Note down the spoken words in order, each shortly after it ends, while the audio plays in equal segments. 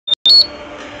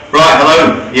Right,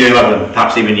 hello, Year 11,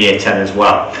 perhaps even Year 10 as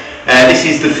well. This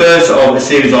is the first of a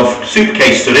series of super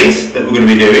case studies that we're going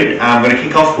to be doing. I'm going to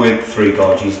kick off with Three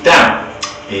Gorges Dam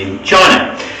in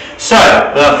China. So,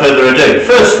 without further ado,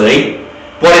 firstly,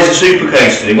 what is a super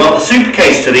case study? Well, the super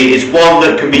case study is one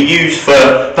that can be used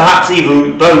for perhaps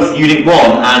even both Unit 1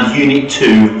 and Unit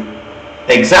 2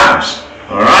 exams.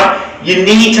 Alright? You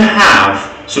need to have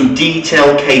some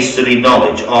detailed case study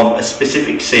knowledge of a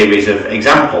specific series of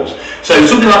examples. So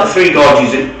something like the Three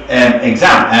Gorges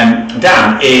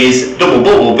dam is double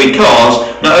bubble because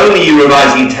not only are you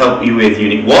revising it to help you with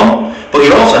Unit 1, but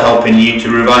you're also helping you to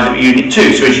revise it with Unit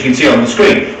 2. So as you can see on the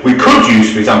screen, we could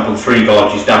use, for example, the Three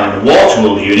Gorges dam in the water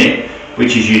world unit,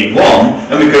 which is Unit 1,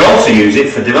 and we could also use it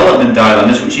for development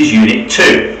dilemmas, which is Unit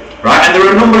 2. Right, and there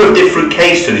are a number of different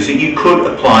case studies that you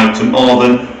could apply to more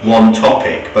than one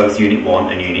topic, both Unit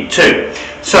 1 and Unit 2.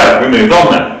 So, we move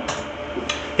on then.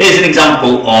 Here's an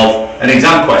example of an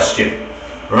exam question.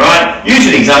 Right,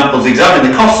 using examples,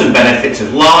 examine the costs and benefits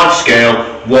of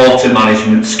large-scale water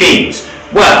management schemes.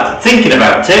 Well, thinking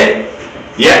about it,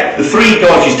 yeah, the Three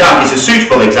Gorges Dam is a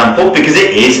suitable example because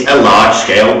it is a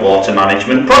large-scale water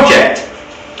management project.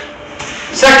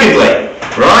 Secondly,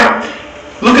 right,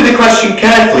 look at the question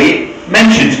carefully. It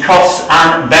mentions costs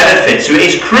and benefits. So it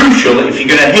is crucial that if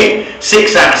you're going to hit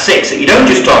 6 out of 6, that you don't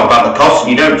just talk about the costs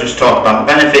and you don't just talk about the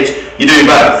benefits, you do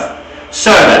both.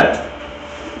 So then,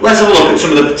 let's have a look at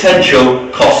some of the potential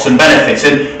costs and benefits.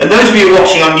 And those of you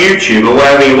watching on YouTube or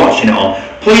wherever you're watching it on,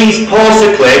 please pause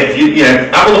the clip,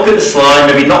 have a look at the slide,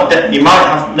 maybe you might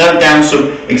have note down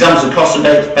some examples of costs and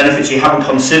benefits you haven't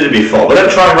considered before, but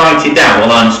don't try and write it down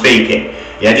while I'm speaking.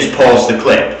 Yeah, just pause the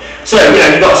clip. So,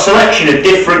 you've got a selection of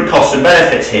different costs and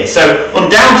benefits here. So,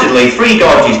 undoubtedly, Three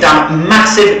Gorges Dam,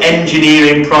 massive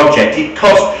engineering project. It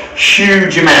cost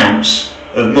huge amounts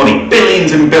of money,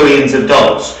 billions and billions of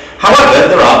dollars. However,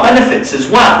 there are benefits as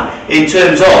well, in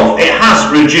terms of it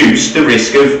has reduced the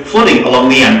risk of flooding along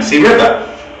the Yangtze River.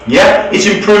 Yeah, it's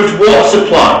improved water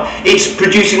supply. It's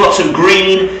producing lots of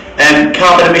green and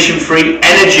carbon emission-free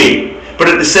energy. But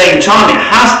at the same time, it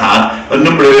has had a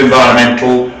number of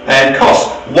environmental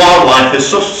costs. Wildlife has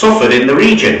suffered in the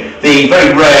region. The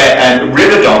very rare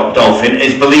river dolphin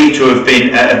is believed to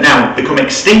have now become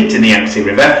extinct in the Yangtze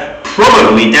River,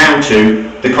 probably down to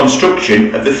the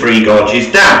construction of the Three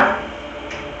Gorges Dam.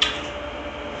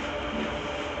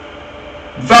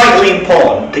 Vitally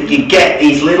important that you get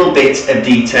these little bits of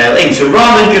detail in. So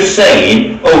rather than just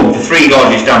saying, oh, the Three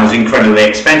Gorges Dam was incredibly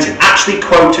expensive, actually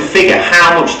quote a figure.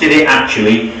 How much did it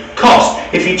actually cost?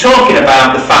 If you're talking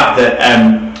about the fact that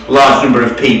a large number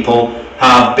of people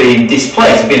have been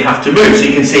displaced, have to move. So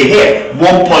you can see here,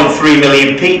 1.3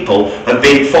 million people have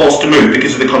been forced to move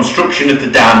because of the construction of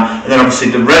the dam, and then obviously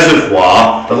the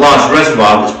reservoir, the large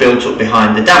reservoir that's built up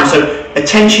behind the dam. So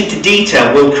attention to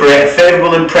detail will create a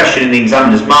favourable impression in the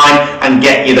examiner's mind and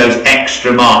get you those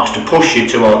extra marks to push you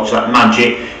towards that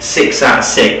magic 6 out of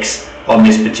 6 on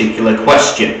this particular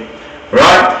question.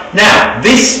 Right, now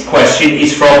this question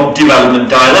is from development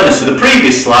dilemma. So the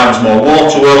previous slide was more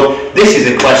water world. This is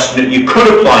a question that you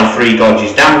could apply Three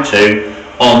Gorges Dam to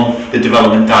on the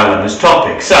development dilemmas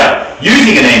topic. So,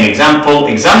 using a name example,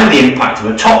 examine the impact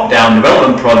of a top-down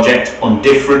development project on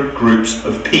different groups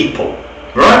of people.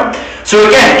 Right? So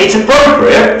again, it's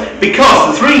appropriate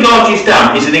because the Three Gorges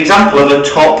Dam is an example of a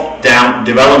top-down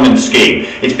development scheme.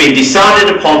 It's been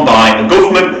decided upon by a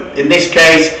government in this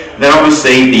case. Then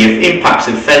obviously the impacts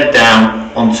have fed down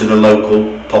onto the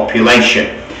local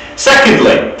population.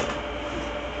 Secondly,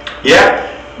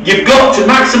 you've got to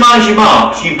maximise your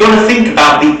marks. You've got to think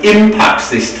about the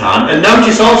impacts this time, and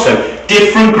notice also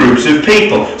different groups of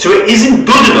people. So it isn't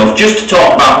good enough just to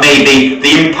talk about maybe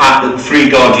the impact that the Three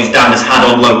Gorges Dam has had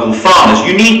on local farmers.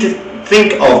 You need to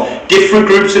think of different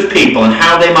groups of people and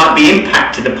how they might be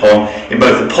impacted upon in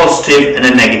both a positive and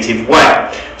a negative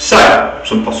way. So,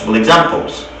 some possible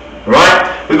examples.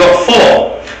 Right, we've got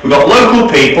 4. We've got local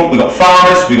people, we've got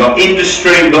farmers, we've got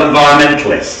industry, we've got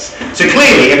environmentalists. So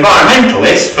clearly,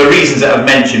 environmentalists, for reasons that I've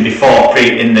mentioned before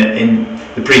in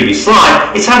the previous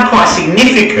slide, it's had quite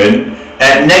significant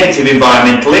negative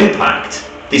environmental impact,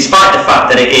 despite the fact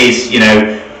that it is,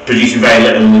 producing very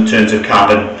little in terms of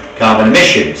carbon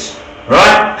emissions.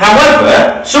 Right?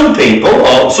 However, some people,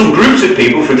 or some groups of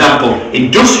people, for example,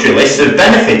 industrialists, have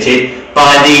benefited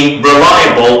by the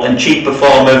reliable and cheaper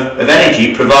form of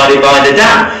energy provided by the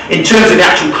dam. In terms of the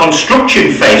actual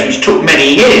construction phase, which took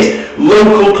many years,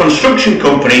 local construction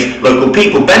companies, local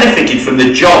people benefited from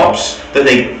the jobs that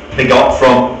they got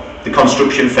from the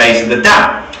construction phase of the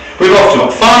dam. We've also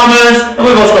got farmers, and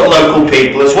we've also got local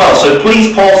people as well. So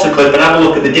please pause the clip and have a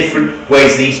look at the different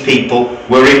ways these people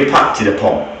were impacted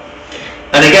upon.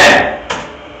 And again,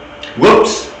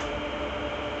 whoops,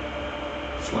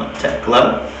 slight technical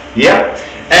error. Yeah.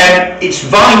 It's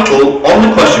vital on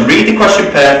the question, read the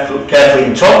question carefully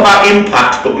and talk about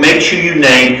impact, but make sure you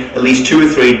name at least 2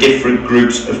 or 3 different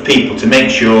groups of people to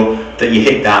make sure that you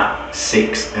hit that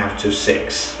 6 out of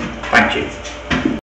 6. Thank you.